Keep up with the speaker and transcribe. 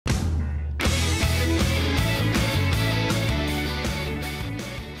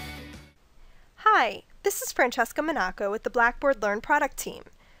Hi, this is Francesca Monaco with the Blackboard Learn product team.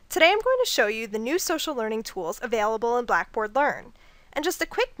 Today I'm going to show you the new social learning tools available in Blackboard Learn. And just a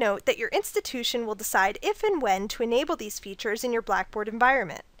quick note that your institution will decide if and when to enable these features in your Blackboard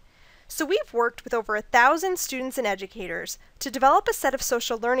environment. So we've worked with over 1,000 students and educators to develop a set of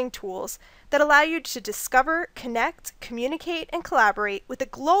social learning tools that allow you to discover, connect, communicate, and collaborate with a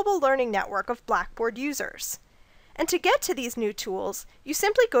global learning network of Blackboard users. And to get to these new tools, you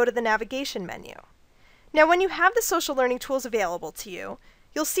simply go to the navigation menu. Now, when you have the social learning tools available to you,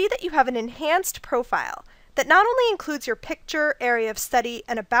 you'll see that you have an enhanced profile that not only includes your picture, area of study,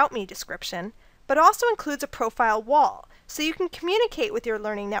 and About Me description, but also includes a profile wall, so you can communicate with your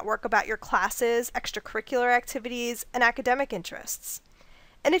learning network about your classes, extracurricular activities, and academic interests.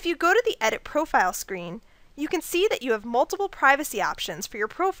 And if you go to the Edit Profile screen, you can see that you have multiple privacy options for your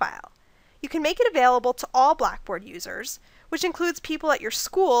profile. You can make it available to all Blackboard users, which includes people at your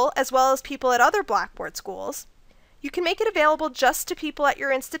school as well as people at other Blackboard schools. You can make it available just to people at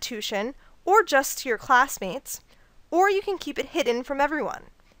your institution or just to your classmates, or you can keep it hidden from everyone.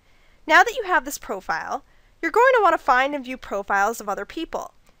 Now that you have this profile, you're going to want to find and view profiles of other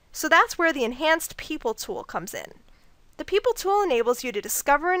people. So that's where the Enhanced People tool comes in. The People tool enables you to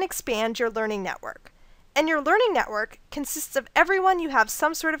discover and expand your learning network. And your learning network consists of everyone you have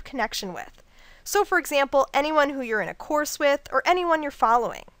some sort of connection with. So for example, anyone who you're in a course with or anyone you're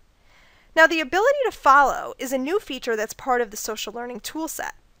following. Now the ability to follow is a new feature that's part of the social learning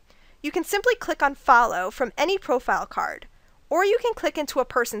toolset. You can simply click on Follow from any profile card, or you can click into a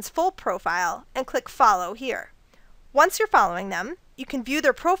person's full profile and click Follow here. Once you're following them, you can view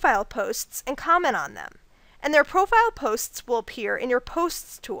their profile posts and comment on them. And their profile posts will appear in your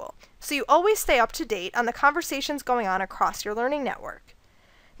Posts tool, so you always stay up to date on the conversations going on across your learning network.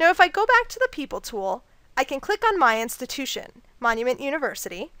 Now if I go back to the People tool, I can click on my institution, Monument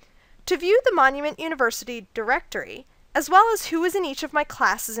University, to view the Monument University directory, as well as who is in each of my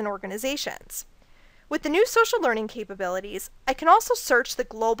classes and organizations. With the new social learning capabilities, I can also search the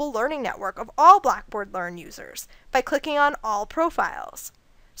global learning network of all Blackboard Learn users by clicking on All Profiles.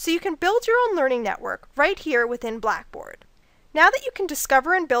 So you can build your own learning network right here within Blackboard. Now that you can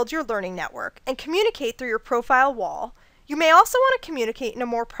discover and build your learning network and communicate through your profile wall, you may also want to communicate in a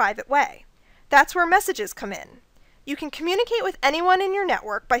more private way. That's where messages come in. You can communicate with anyone in your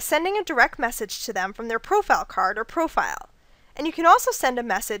network by sending a direct message to them from their profile card or profile. And you can also send a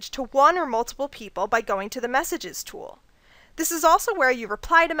message to one or multiple people by going to the Messages tool. This is also where you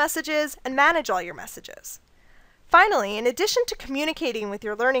reply to messages and manage all your messages. Finally, in addition to communicating with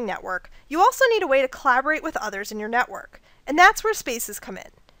your learning network, you also need a way to collaborate with others in your network, and that's where spaces come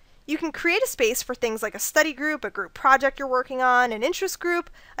in. You can create a space for things like a study group, a group project you're working on, an interest group,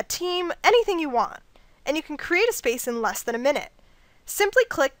 a team, anything you want. And you can create a space in less than a minute. Simply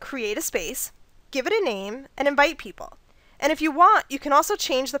click Create a Space, give it a name, and invite people. And if you want, you can also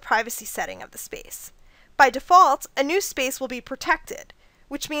change the privacy setting of the space. By default, a new space will be protected,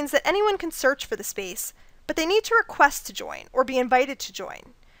 which means that anyone can search for the space, but they need to request to join or be invited to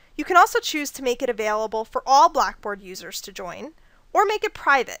join. You can also choose to make it available for all Blackboard users to join, or make it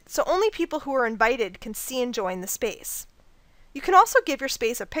private, so only people who are invited can see and join the space. You can also give your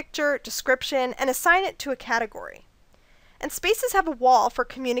space a picture, description, and assign it to a category. And spaces have a wall for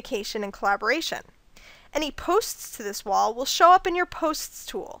communication and collaboration. Any posts to this wall will show up in your Posts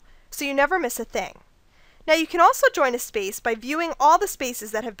tool, so you never miss a thing. Now you can also join a space by viewing all the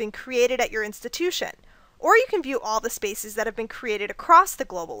spaces that have been created at your institution, or you can view all the spaces that have been created across the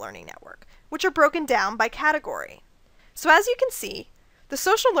global learning network, which are broken down by category. So as you can see, the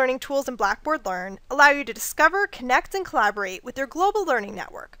social learning tools in Blackboard Learn allow you to discover, connect, and collaborate with your global learning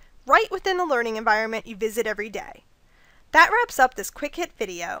network, right within the learning environment you visit every day. That wraps up this quick hit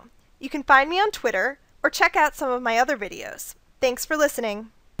video. You can find me on Twitter, or check out some of my other videos. Thanks for listening.